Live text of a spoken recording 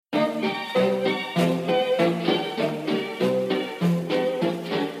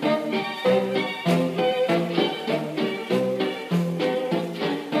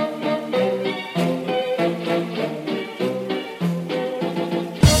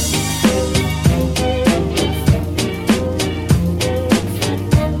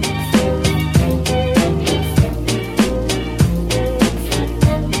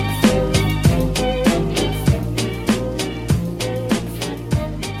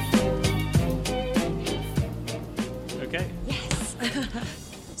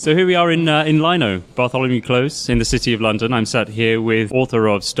So here we are in Lino, Bartholomew Close, in the City of London. I'm sat here with author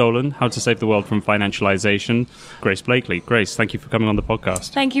of Stolen, How to Save the World from Financialisation, Grace Blakeley. Grace, thank you for coming on the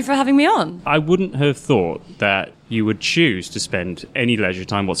podcast. Thank you for having me on. I wouldn't have thought that you would choose to spend any leisure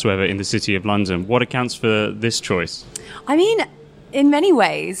time whatsoever in the City of London. What accounts for this choice? I mean, in many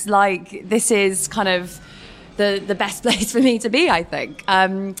ways, this is kind of the best place for me to be, I think.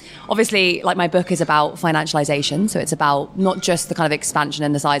 Obviously, my book is about financialisation, so it's about not just the kind of expansion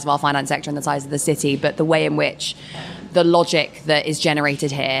in the size of our finance sector and the size of the city, but the way in which the logic that is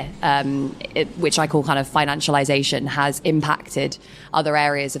generated here, which I call kind of financialisation, has impacted other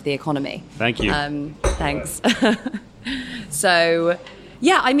areas of the economy. Thank you. Thanks. So,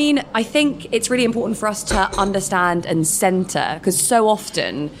 yeah, I mean, I think it's really important for us to understand and centre, because so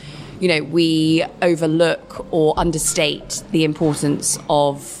often, we overlook or understate the importance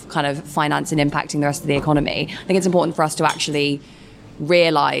of kind of finance and impacting the rest of the economy. I think it's important for us to actually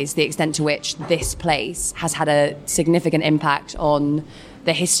realise the extent to which this place has had a significant impact on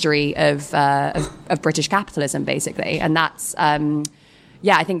the history of British capitalism, basically. And that's,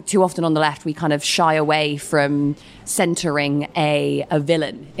 I think too often on the left, we kind of shy away from centering a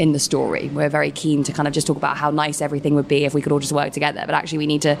villain in the story. We're very keen to kind of just talk about how nice everything would be if we could all just work together. But actually, we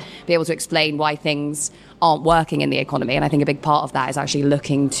need to be able to explain why things aren't working in the economy. And I think a big part of that is actually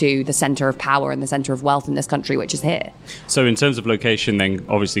looking to the centre of power and the centre of wealth in this country, which is here. So in terms of location, then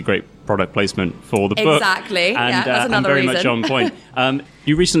obviously great product placement for the book. Exactly. That's another and very reason. Much on point.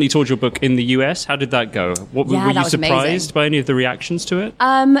 You recently toured your book in the US. How did that go? Were you surprised amazing. by any of the reactions to it?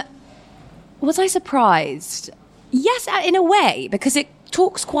 Was I surprised? Yes, in a way, because it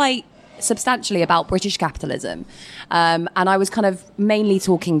talks quite substantially about British capitalism. And I was kind of mainly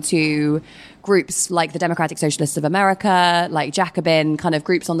talking to groups like the Democratic Socialists of America, like Jacobin, kind of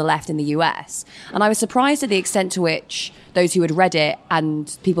groups on the left in the US. And I was surprised at the extent to which those who had read it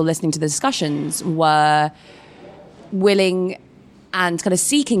and people listening to the discussions were willing and kind of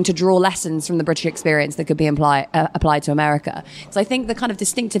seeking to draw lessons from the British experience that could be applied to America. So I think the kind of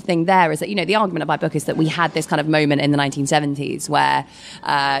distinctive thing there is that, the argument of my book is that we had this kind of moment in the 1970s where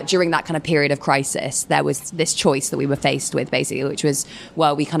during that kind of period of crisis, there was this choice that we were faced with, basically, which was,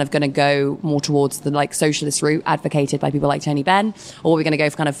 well, we kind of going to go more towards the socialist route advocated by people like Tony Benn, or we're going to go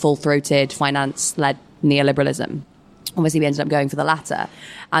for kind of full-throated finance-led neoliberalism. Obviously, we ended up going for the latter.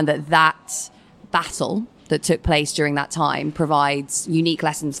 And that battle that took place during that time provides unique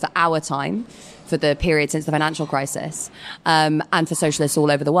lessons for our time, for the period since the financial crisis, and for socialists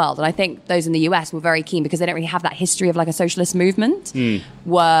all over the world. And I think those in the US were very keen because they don't really have that history of a socialist movement,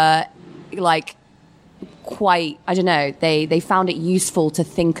 were quite, I don't know, they found it useful to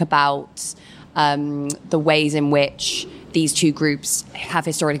think about the ways in which these two groups have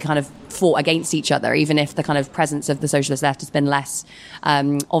historically kind of fought against each other, even if the kind of presence of the socialist left has been less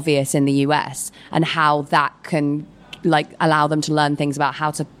obvious in the US, and how that can allow them to learn things about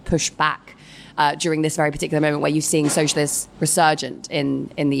how to push back during this very particular moment where you're seeing socialists resurgent in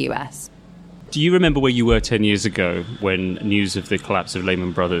the US. Do you remember where you were 10 years ago when news of the collapse of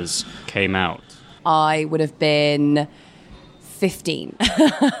Lehman Brothers came out? I would have been 15.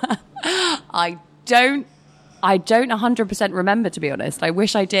 I don't 100% remember, to be honest. I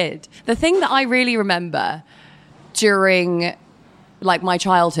wish I did. The thing that I really remember during my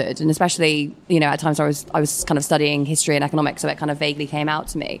childhood, and especially, at times I was kind of studying history and economics, so it kind of vaguely came out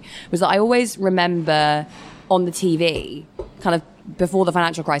to me, was that I always remember on the TV, kind of before the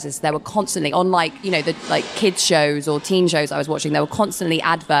financial crisis, there were constantly on the kids shows or teen shows I was watching, there were constantly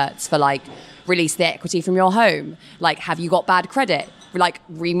adverts for release the equity from your home, have you got bad credit,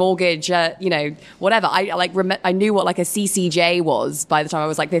 remortgage, whatever. I knew what a CCJ was by the time I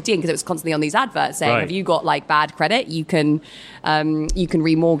was 15, because it was constantly on these adverts saying, have you got bad credit, you can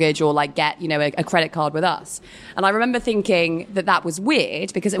remortgage or get a credit card with us. And I remember thinking that was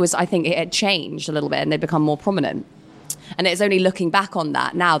weird because I think it had changed a little bit and they'd become more prominent. And it's only looking back on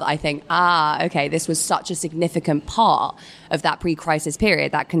that now that I think, okay, this was such a significant part of that pre-crisis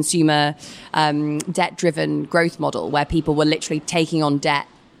period, that consumer debt-driven growth model where people were literally taking on debt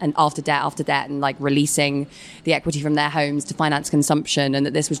and after debt and releasing the equity from their homes to finance consumption, and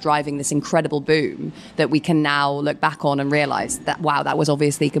that this was driving this incredible boom that we can now look back on and realize that, wow, that was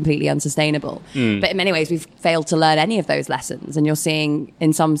obviously completely unsustainable. But in many ways, we've failed to learn any of those lessons, and you're seeing,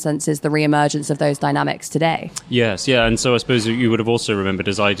 in some senses, the reemergence of those dynamics today. Yes, yeah, and so I suppose you would have also remembered,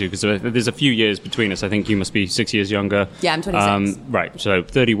 as I do, because there's a few years between us. I think you must be 6 years younger. Yeah, I'm 26. Right, so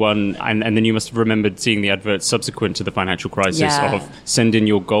 31, and then you must have remembered seeing the adverts subsequent to the financial crisis of send in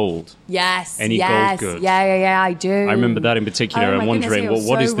your gold. Yes. Any gold goods. Yeah, I do. I remember that in particular, and wondering,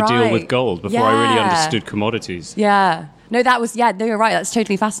 what is the deal with gold before I really understood commodities. Yeah. No, that was, no, you're right. That's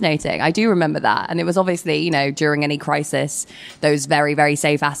totally fascinating. I do remember that. And it was obviously, during any crisis, those very, very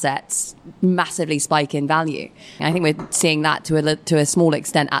safe assets massively spike in value. And I think we're seeing that to a small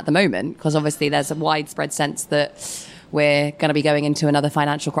extent at the moment, because obviously there's a widespread sense that we're going to be going into another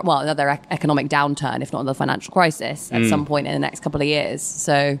another economic downturn, if not another financial crisis at some point in the next couple of years.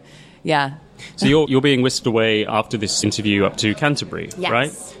 So, yeah. So you're being whisked away after this interview up to Canterbury, yes.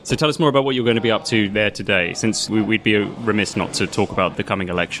 right? So tell us more about what you're going to be up to there today, since we'd be remiss not to talk about the coming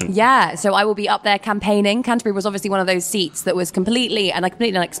election. Yeah, so I will be up there campaigning. Canterbury was obviously one of those seats that was completely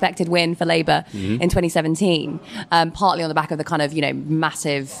unexpected win for Labour in 2017, partly on the back of the kind of,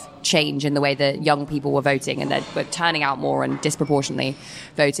 massive change in the way that young people were voting, and they were turning out more and disproportionately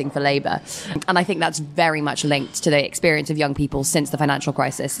voting for Labour. And I think that's very much linked to the experience of young people since the financial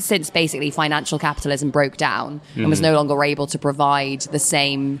crisis, since basically financial capitalism broke down and was no longer able to provide the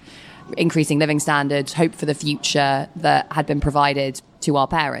same increasing living standards, hope for the future that had been provided to our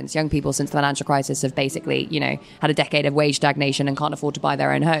parents. Young people since the financial crisis have basically, had a decade of wage stagnation and can't afford to buy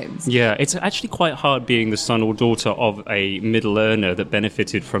their own homes. Yeah, it's actually quite hard being the son or daughter of a middle earner that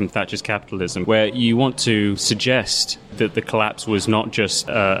benefited from Thatcher's capitalism, where you want to suggest that the collapse was not just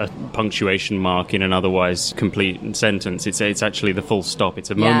a punctuation mark in an otherwise complete sentence. It's actually the full stop.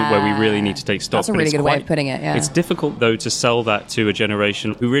 It's a moment where we really need to take stock. That's a really good way of putting it, yeah. It's difficult, though, to sell that to a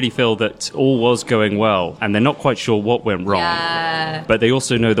generation who really feel that all was going well, and they're not quite sure what went wrong. Yeah. But they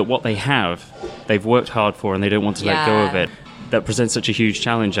also know that what they have, they've worked hard for, and they don't want to let go of it. That presents such a huge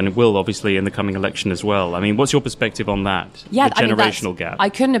challenge, and it will, obviously, in the coming election as well. I mean, what's your perspective on that? Yeah, the generational gap. I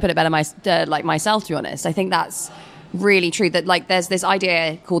couldn't have put it better myself, to be honest. I think that's really true, that there's this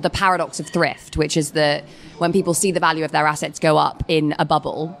idea called the paradox of thrift, which is that when people see the value of their assets go up in a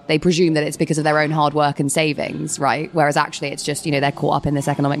bubble, they presume that it's because of their own hard work and savings, right? Whereas actually it's just, they're caught up in this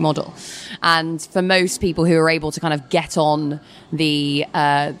economic model. And for most people who are able to kind of get on the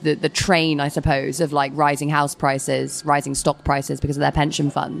train, I suppose, of rising house prices, rising stock prices because of their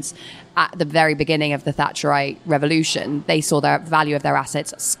pension funds, at the very beginning of the Thatcherite revolution, they saw the value of their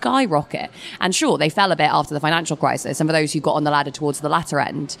assets skyrocket. And sure, they fell a bit after the financial crisis. And for those who got on the ladder towards the latter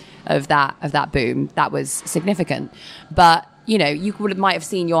end of that boom, that was significant. But you might have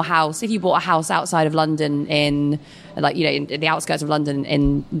seen your house, if you bought a house outside of London in the outskirts of London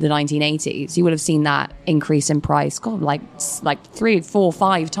in the 1980s, you would have seen that increase in price, like 3, 4,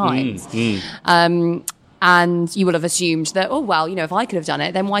 5 times. And you would have assumed that, if I could have done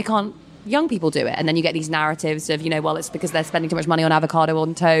it, then why can't young people do it? And then you get these narratives of, it's because they're spending too much money on avocado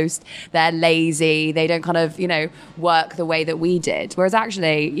on toast, they're lazy, they don't kind of, work the way that we did. Whereas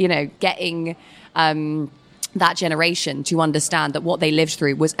actually, getting that generation to understand that what they lived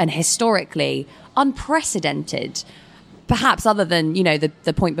through was an historically unprecedented, perhaps other than,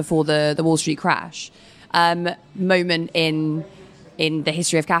 the point before the Wall Street crash, moment in the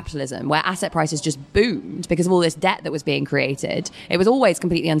history of capitalism, where asset prices just boomed because of all this debt that was being created. It was always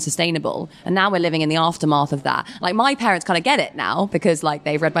completely unsustainable. And now we're living in the aftermath of that. My parents kind of get it now because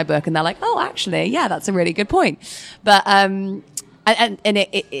they've read my book and they're like, oh, actually, yeah, that's a really good point. But, and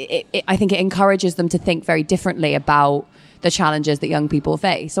I think it encourages them to think very differently about the challenges that young people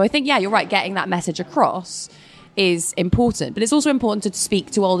face. So I think, you're right, getting that message across is important. But it's also important to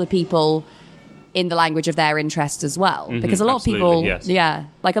speak to older people in the language of their interests as well. Because a lot of people, yes. a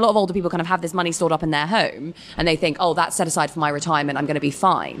lot of older people kind of have this money stored up in their home and they think, oh, that's set aside for my retirement, I'm going to be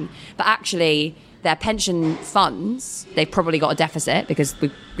fine. But actually, their pension funds, they've probably got a deficit because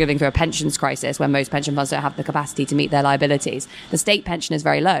we're living through a pensions crisis where most pension funds don't have the capacity to meet their liabilities. The state pension is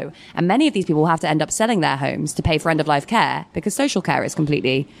very low. And many of these people will have to end up selling their homes to pay for end-of-life care because social care is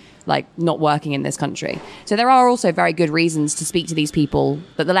completely not working in this country. So there are also very good reasons to speak to these people,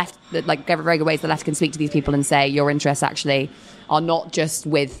 that the left, very good ways the left can speak to these people and say your interests actually are not just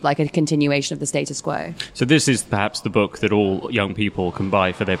with a continuation of the status quo. So this is perhaps the book that all young people can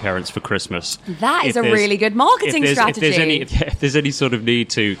buy for their parents for Christmas. That is a really good marketing strategy. If there's any sort of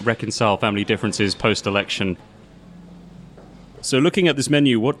need to reconcile family differences post-election. So looking at this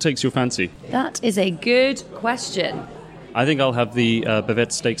menu, what takes your fancy? That is a good question. I think I'll have the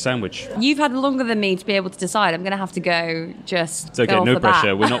bavette steak sandwich. You've had longer than me to be able to decide. I'm going to have to go just. It's okay, go no off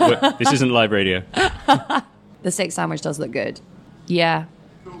pressure. This isn't live radio. The steak sandwich does look good. Yeah.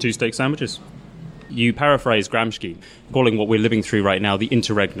 2 steak sandwiches. You paraphrase Gramsci, calling what we're living through right now the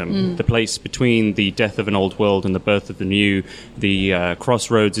interregnum, the place between the death of an old world and the birth of the new, the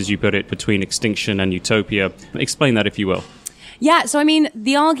crossroads, as you put it, between extinction and utopia. Explain that, if you will. Yeah, so I mean,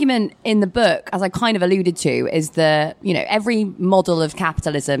 the argument in the book, as I kind of alluded to, is that, every model of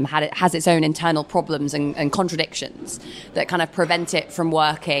capitalism has its own internal problems and contradictions that kind of prevent it from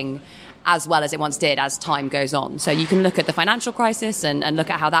working as well as it once did as time goes on. So you can look at the financial crisis and look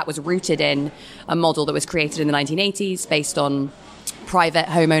at how that was rooted in a model that was created in the 1980s based on private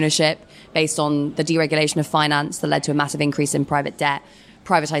home ownership, based on the deregulation of finance that led to a massive increase in private debt,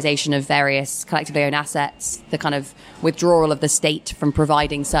 privatization of various collectively owned assets, the kind of withdrawal of the state from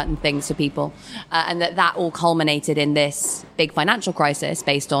providing certain things to people, and that all culminated in this big financial crisis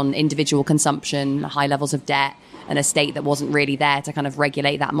based on individual consumption, high levels of debt, and a state that wasn't really there to kind of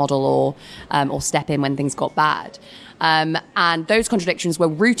regulate that model or step in when things got bad. And those contradictions were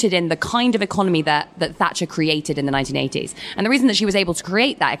rooted in the kind of economy that Thatcher created in the 1980s. And the reason that she was able to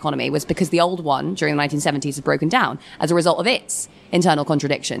create that economy was because the old one during the 1970s had broken down as a result of its internal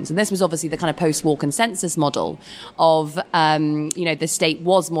contradictions. And this was obviously the kind of post-war consensus model of, the state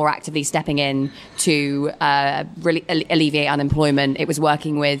was more actively stepping in to really alleviate unemployment. It was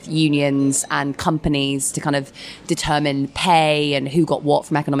working with unions and companies to kind of determine pay and who got what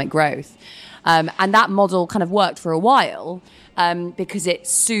from economic growth. And that model kind of worked for a while because it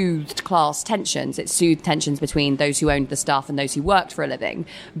soothed class tensions. It soothed tensions between those who owned the stuff and those who worked for a living,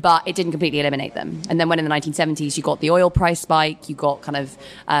 but it didn't completely eliminate them. And then when in the 1970s you got the oil price spike, you got kind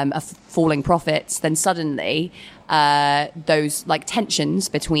of falling profits, then suddenly those like tensions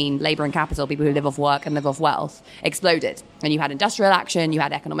between labour and capital, people who live off work and live off wealth, exploded. And you had industrial action, you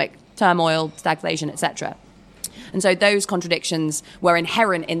had economic turmoil, stagflation, etc. And so those contradictions were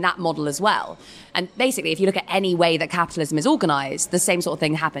inherent in that model as well. And basically, if you look at any way that capitalism is organized, the same sort of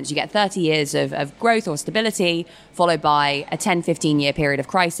thing happens. You get 30 years of growth or stability, followed by a 10, 15-year period of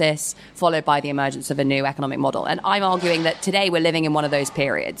crisis, followed by the emergence of a new economic model. And I'm arguing that today we're living in one of those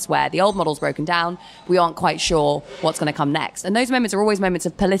periods where the old model's broken down, we aren't quite sure what's going to come next. And those moments are always moments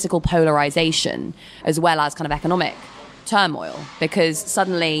of political polarization as well as kind of economic turmoil, because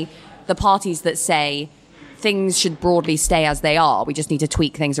suddenly the parties that say things should broadly stay as they are, we just need to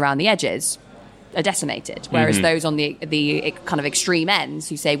tweak things around the edges, are decimated. Whereas those on the kind of extreme ends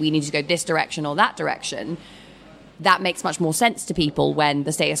who say we need to go this direction or that direction, that makes much more sense to people when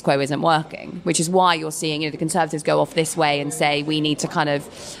the status quo isn't working, which is why you're seeing the Conservatives go off this way and say we need to kind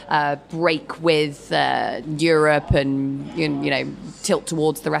of break with Europe and tilt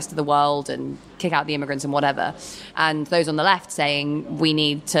towards the rest of the world and kick out the immigrants and whatever. And those on the left saying we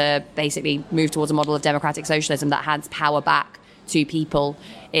need to basically move towards a model of democratic socialism that hands power back to people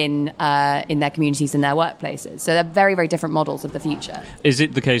in their communities and their workplaces. So they're very, very different models of the future. Is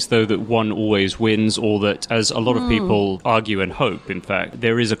it the case, though, that one always wins, or that, as a lot of people argue and hope, in fact,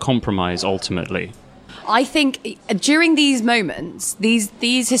 there is a compromise ultimately? I think during these moments,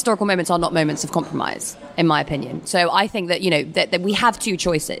 these historical moments are not moments of compromise, in my opinion. So I think that, that we have two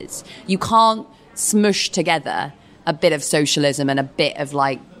choices. You can't smush together a bit of socialism and a bit of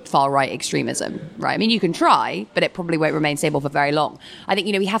far-right extremism, right? I mean, you can try, but it probably won't remain stable for very long. I think,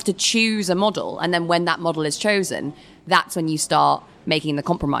 we have to choose a model, and then when that model is chosen, that's when you start making the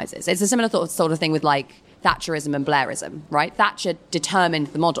compromises. It's a similar sort of thing with Thatcherism and Blairism, right? Thatcher determined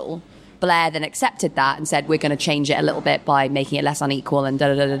the model. Blair then accepted that and said, we're going to change it a little bit by making it less unequal and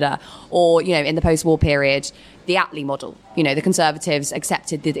da-da-da-da-da. Or, in the post-war period, the Attlee model. The Conservatives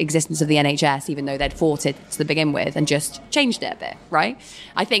accepted the existence of the NHS, even though they'd fought it to begin with, and just changed it a bit, right?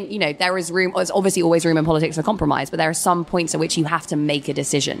 I think, there is room, there's obviously always room in politics for compromise, but there are some points at which you have to make a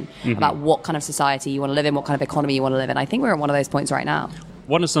decision about what kind of society you want to live in, what kind of economy you want to live in. I think we're at one of those points right now.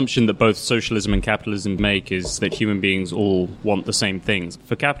 One assumption that both socialism and capitalism make is that human beings all want the same things.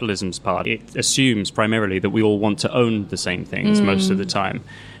 For capitalism's part, it assumes primarily that we all want to own the same things most of the time.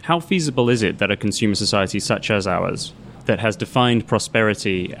 How feasible is it that a consumer society such as ours, that has defined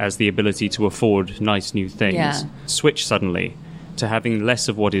prosperity as the ability to afford nice new things, switch suddenly to having less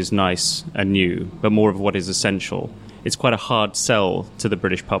of what is nice and new, but more of what is essential? It's quite a hard sell to the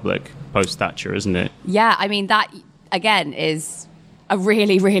British public post-Thatcher, isn't it? Yeah, I mean, that, again, is a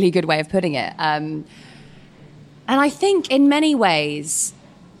really, really good way of putting it. And I think in many ways,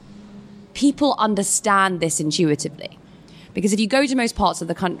 people understand this intuitively. Because if you go to most parts of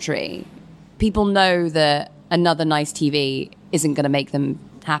the country, people know that another nice TV isn't going to make them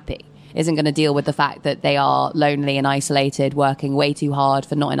happy, isn't going to deal with the fact that they are lonely and isolated, working way too hard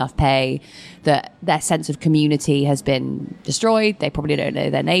for not enough pay, that their sense of community has been destroyed. They probably don't know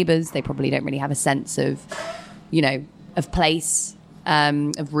their neighbours. They probably don't really have a sense of, of place,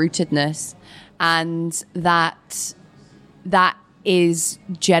 of rootedness, and that is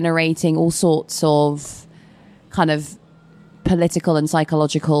generating all sorts of kind of political and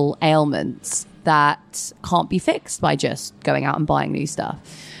psychological ailments that can't be fixed by just going out and buying new stuff.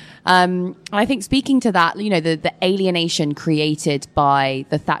 I think speaking to that, the alienation created by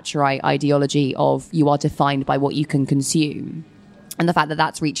the Thatcherite ideology of you are defined by what you can consume, and the fact that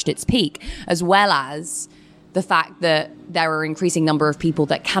that's reached its peak, as well as the fact that there are an increasing number of people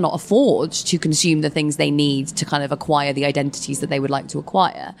that cannot afford to consume the things they need to kind of acquire the identities that they would like to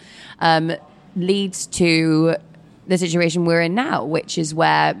acquire, leads to the situation we're in now, which is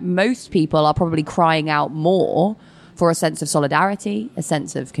where most people are probably crying out more for a sense of solidarity, a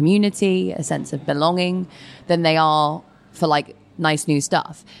sense of community, a sense of belonging than they are for like nice new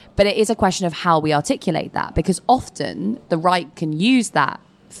stuff. But it is a question of how we articulate that, because often the right can use that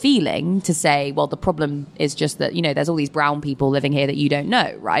feeling to say, well, the problem is just that, you know, there's all these brown people living here that you don't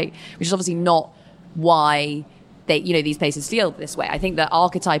know, right? Which is obviously not why they, you know, these places feel this way. I think the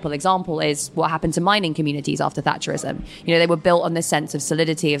archetypal example is what happened to mining communities after Thatcherism. You know, they were built on this sense of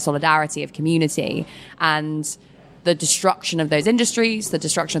solidity, of solidarity, of community, and the destruction of those industries, the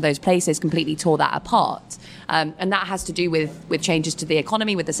destruction of those places completely tore that apart. And that has to do with changes to the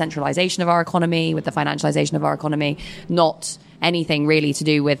economy, with the centralization of our economy, with the financialization of our economy, not anything really to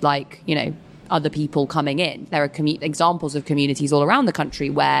do with, like, you know, other people coming in. There are examples of communities all around the country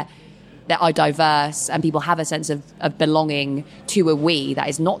where that are diverse and people have a sense of belonging to a we that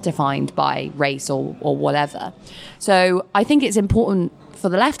is not defined by race or whatever. So I think it's important for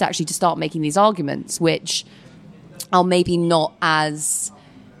the left actually to start making these arguments, which are maybe not as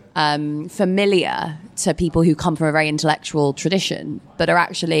familiar to people who come from a very intellectual tradition, but are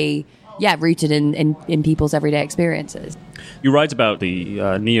actually, rooted in people's everyday experiences. You write about the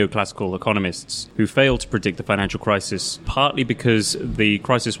neoclassical economists who failed to predict the financial crisis, partly because the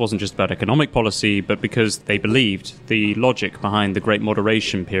crisis wasn't just about economic policy, but because they believed the logic behind the Great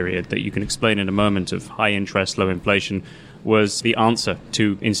Moderation period that you can explain in a moment of high interest, low inflation was the answer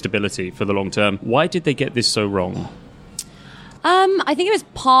to instability for the long term. Why did they get this so wrong? I think it was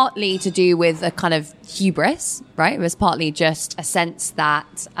partly to do with a kind of hubris, right? It was partly just a sense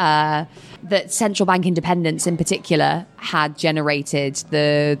that that central bank independence in particular had generated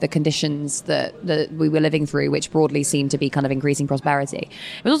the conditions that we were living through, which broadly seemed to be kind of increasing prosperity.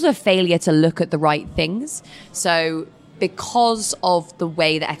 It was also a failure to look at the right things. So because of the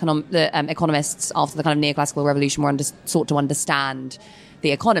way that economists after the kind of neoclassical revolution sought to understand the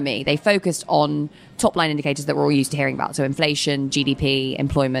economy, they focused on top-line indicators that we're all used to hearing about, so inflation, GDP,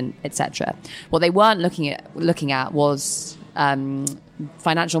 employment, etc. What they weren't looking at was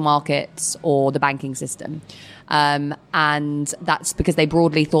financial markets or the banking system. And that's because they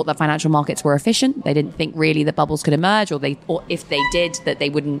broadly thought that financial markets were efficient. They didn't think really that bubbles could emerge, or if they did, that they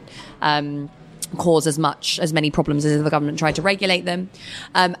wouldn't cause as many problems as if the government tried to regulate them,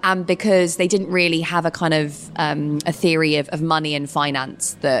 and because they didn't really have a kind of a theory of money and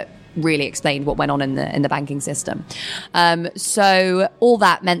finance that really explained what went on in the banking system. So all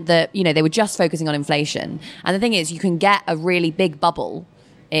that meant that, you know, they were just focusing on inflation. And the thing is, you can get a really big bubble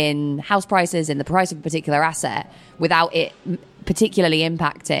in house prices, in the price of a particular asset, without it particularly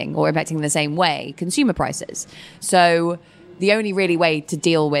impacting in the same way consumer prices. So the only really way to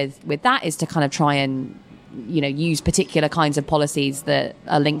deal with that is to kind of try and, you know, use particular kinds of policies that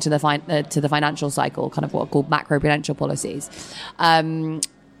are linked to the financial cycle, kind of what are called macroprudential policies. And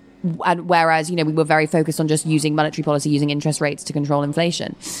whereas, you know, we were very focused on just using monetary policy, using interest rates to control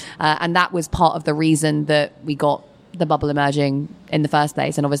inflation. And that was part of the reason that we got the bubble emerging in the first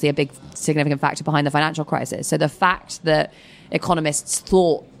place, and obviously a big significant factor behind the financial crisis. So the fact that economists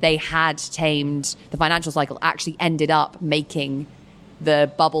thought they had tamed the financial cycle actually ended up making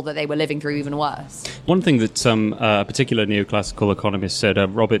the bubble that they were living through even worse. One thing that a particular neoclassical economist said,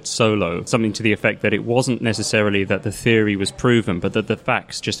 Robert Solow, something to the effect that it wasn't necessarily that the theory was proven, but that the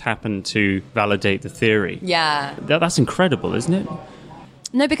facts just happened to validate the theory. Yeah. That's incredible, isn't it?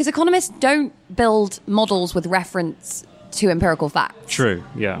 No, because economists don't build models with reference to empirical facts. True,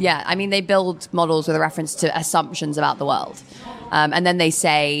 yeah. Yeah, I mean, they build models with a reference to assumptions about the world. And then they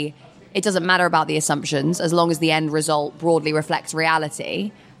say, it doesn't matter about the assumptions, as long as the end result broadly reflects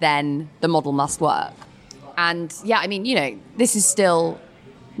reality, then the model must work. And yeah, I mean, you know, this is still,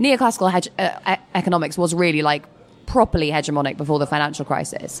 neoclassical economics was really like properly hegemonic before the financial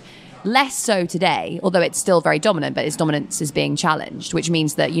crisis. Less so today, although it's still very dominant, but its dominance is being challenged, which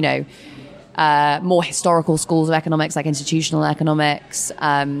means that, you know, more historical schools of economics like institutional economics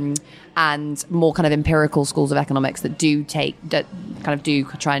and more kind of empirical schools of economics that do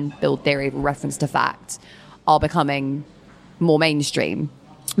try and build theory with reference to facts are becoming more mainstream.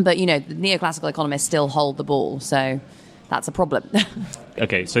 But, you know, the neoclassical economists still hold the ball, so that's a problem.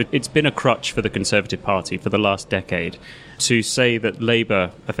 Okay, so it's been a crutch for the Conservative Party for the last decade to say that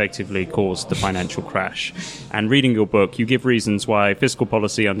Labour effectively caused the financial crash. And reading your book, you give reasons why fiscal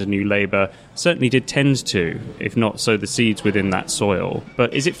policy under New Labour certainly did tend to, if not sow the seeds within that soil.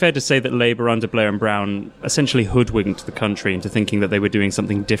 But is it fair to say that Labour under Blair and Brown essentially hoodwinked the country into thinking that they were doing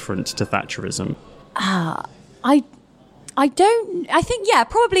something different to Thatcherism? I think, yeah,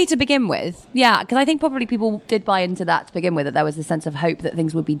 probably to begin with. Yeah, because I think probably people did buy into that to begin with, that there was a sense of hope that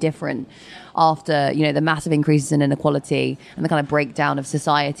things would be different after, the massive increases in inequality and the kind of breakdown of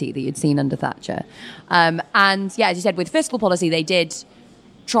society that you'd seen under Thatcher. And yeah, as you said, with fiscal policy, they did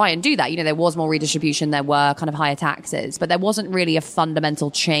try and do that. There was more redistribution, there were kind of higher taxes, but there wasn't really a fundamental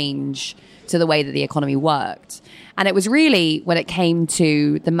change to the way that the economy worked. And it was really when it came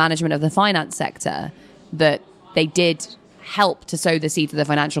to the management of the finance sector that they did help to sow the seeds of the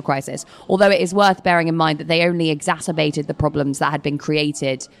financial crisis, although it is worth bearing in mind that they only exacerbated the problems that had been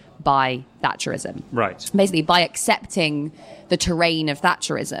created by Thatcherism. Right. Basically, by accepting the terrain of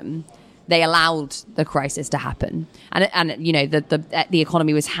Thatcherism, they allowed the crisis to happen. And the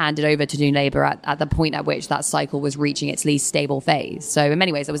economy was handed over to New Labour at the point at which that cycle was reaching its least stable phase. So in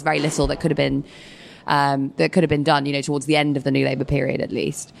many ways, there was very little that could have been done, towards the end of the New Labour period, at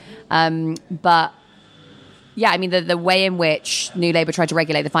least. But yeah, I mean, the way in which New Labour tried to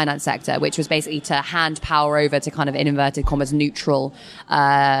regulate the finance sector, which was basically to hand power over to kind of, in inverted commas, neutral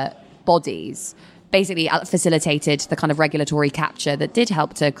bodies, basically facilitated the kind of regulatory capture that did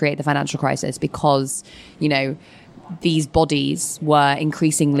help to create the financial crisis, because, these bodies were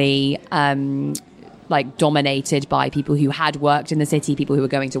increasingly dominated by people who had worked in the city, people who were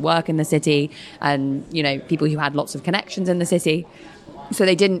going to work in the city, and, people who had lots of connections in the city. So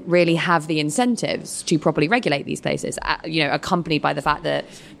they didn't really have the incentives to properly regulate these places, accompanied by the fact that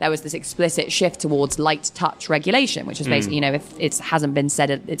there was this explicit shift towards light touch regulation, which is basically, if it hasn't been said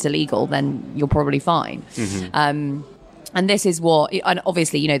it's illegal, then you're probably fine. Mm-hmm. And this is and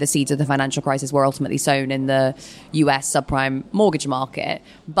obviously, the seeds of the financial crisis were ultimately sown in the US subprime mortgage market.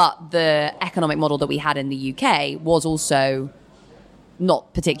 But the economic model that we had in the UK was also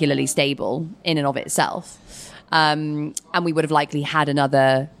not particularly stable in and of itself. And we would have likely had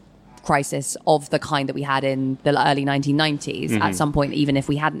another crisis of the kind that we had in the early 1990s at some point, even if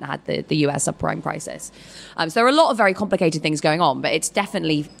we hadn't had the US subprime crisis. So there are a lot of very complicated things going on, but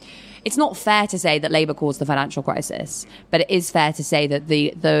it's not fair to say that Labour caused the financial crisis, but it is fair to say that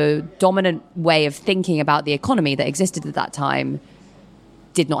the dominant way of thinking about the economy that existed at that time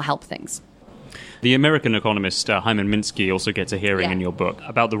did not help things. The American economist Hyman Minsky also gets a hearing in your book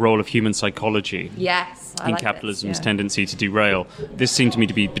about the role of human psychology in capitalism's tendency to derail. This seemed to me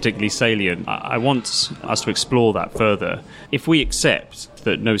to be particularly salient. I want us to explore that further. If we accept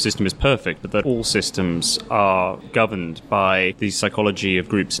that no system is perfect, but that all systems are governed by the psychology of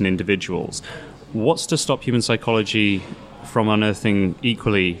groups and individuals, what's to stop human psychology from unearthing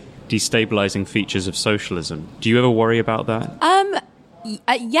equally destabilizing features of socialism? Do you ever worry about that?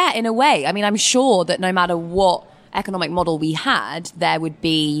 Yeah, in a way. I mean, I'm sure that no matter what economic model we had, there would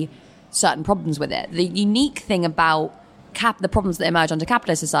be certain problems with it. The unique thing about the problems that emerge under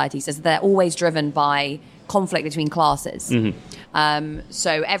capitalist societies is that they're always driven by conflict between classes. Mm-hmm.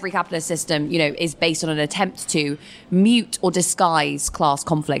 So every capitalist system, is based on an attempt to mute or disguise class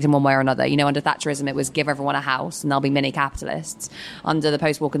conflict in one way or another. Under Thatcherism, it was give everyone a house and there'll be many capitalists. Under the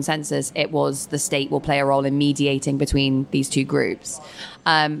post-war consensus, it was the state will play a role in mediating between these two groups.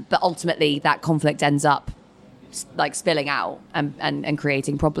 But ultimately, that conflict ends up spilling out and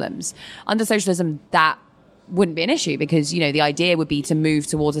creating problems. Under socialism, that wouldn't be an issue because, the idea would be to move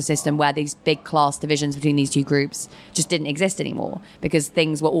towards a system where these big class divisions between these two groups just didn't exist anymore because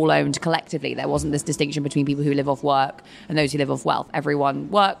things were all owned collectively. There wasn't this distinction between people who live off work and those who live off wealth.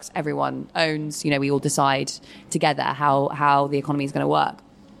 Everyone works, everyone owns, we all decide together how the economy is going to work.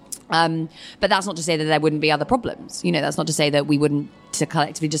 But that's not to say that there wouldn't be other problems. That's not to say that we wouldn't to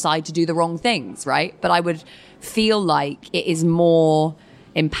collectively decide to do the wrong things, right? But I would feel like it is more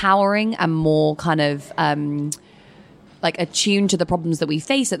empowering and more kind of attuned to the problems that we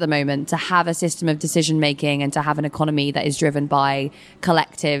face at the moment to have a system of decision making and to have an economy that is driven by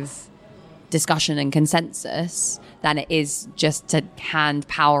collective discussion and consensus than it is just to hand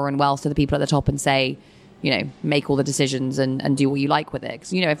power and wealth to the people at the top and say, make all the decisions and do what you like with it.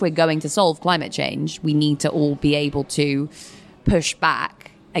 Because, if we're going to solve climate change, we need to all be able to push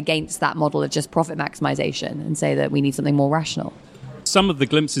back against that model of just profit maximization and say that we need something more rational. Some of the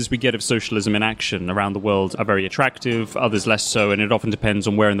glimpses we get of socialism in action around the world are very attractive, others less so, and it often depends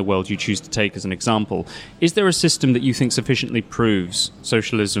on where in the world you choose to take as an example. Is there a system that you think sufficiently proves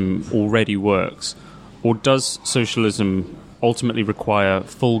socialism already works? Or does socialism ultimately require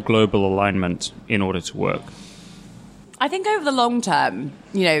full global alignment in order to work? I think over the long term,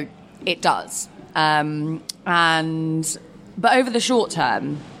 it does. But over the short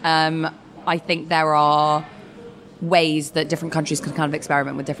term, I think there are ways that different countries can kind of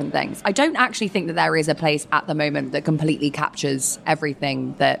experiment with different things. I don't actually think that there is a place at the moment that completely captures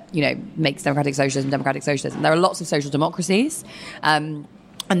everything that, makes democratic socialism. There are lots of social democracies, and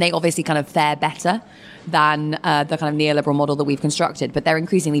they obviously kind of fare better than the kind of neoliberal model that we've constructed, but they're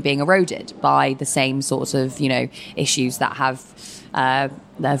increasingly being eroded by the same sorts of, issues that have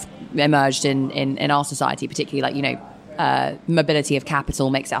emerged in our society, particularly like, mobility of capital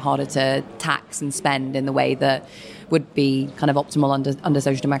makes it harder to tax and spend in the way that would be kind of optimal under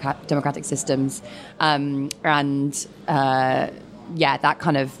social democratic systems. That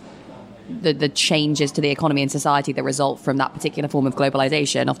kind of the changes to the economy and society that result from that particular form of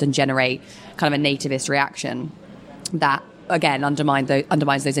globalization often generate kind of a nativist reaction that, again, undermines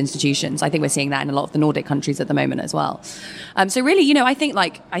those institutions. I think we're seeing that in a lot of the Nordic countries at the moment as well. So really, I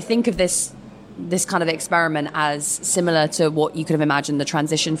think of this kind of experiment as similar to what you could have imagined the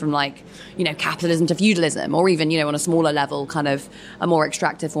transition from capitalism to feudalism, or even, on a smaller level, kind of a more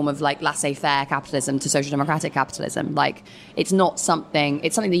extractive form of laissez-faire capitalism to social democratic capitalism. It's something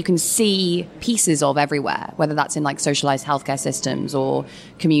that you can see pieces of everywhere, whether that's in socialized healthcare systems or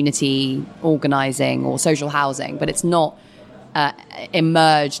community organizing or social housing, but it's not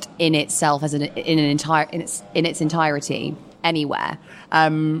emerged in itself as in its entirety anywhere.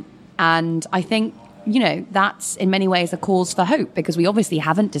 And I think, that's in many ways a cause for hope, because we obviously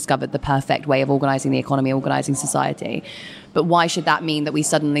haven't discovered the perfect way of organizing the economy, organizing society. But why should that mean that we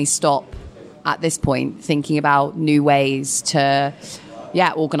suddenly stop at this point thinking about new ways to,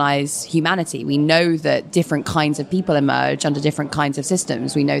 organize humanity? We know that different kinds of people emerge under different kinds of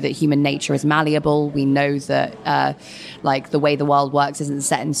systems. We know that human nature is malleable. We know that, the way the world works isn't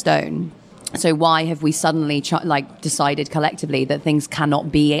set in stone. So why have we suddenly decided collectively that things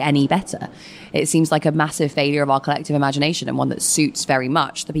cannot be any better? It seems like a massive failure of our collective imagination, and one that suits very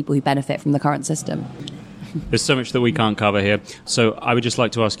much the people who benefit from the current system. There's so much that we can't cover here. So I would just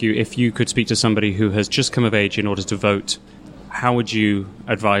like to ask you, if you could speak to somebody who has just come of age in order to vote, how would you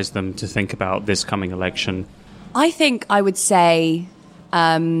advise them to think about this coming election? I think I would say...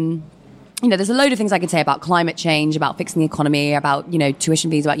 there's a load of things I could say about climate change, about fixing the economy, about,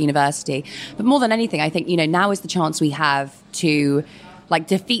 tuition fees, about university. But more than anything, I think, now is the chance we have to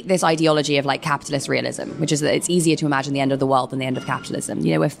defeat this ideology of capitalist realism, which is that it's easier to imagine the end of the world than the end of capitalism.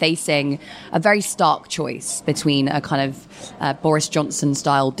 We're facing a very stark choice between a kind of Boris Johnson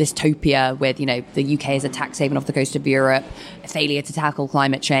style dystopia with, the UK as a tax haven off the coast of Europe, a failure to tackle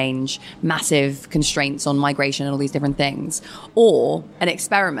climate change, massive constraints on migration and all these different things, or an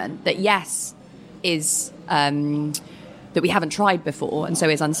experiment that, yes, is that we haven't tried before and so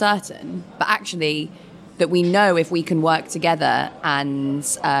is uncertain, but actually that we know if we can work together and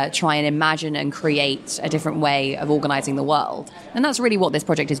try and imagine and create a different way of organising the world. And that's really what this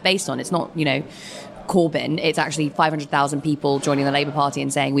project is based on. It's not, Corbyn. It's actually 500,000 people joining the Labour Party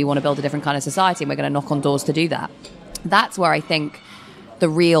and saying we want to build a different kind of society and we're going to knock on doors to do that. That's where I think the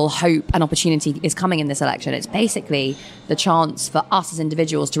real hope and opportunity is coming in this election. It's basically the chance for us as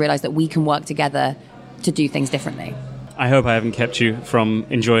individuals to realise that we can work together to do things differently. I hope I haven't kept you from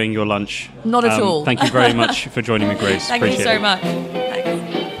enjoying your lunch. Not at all. Thank you very much for joining me, Grace. Thank you so much.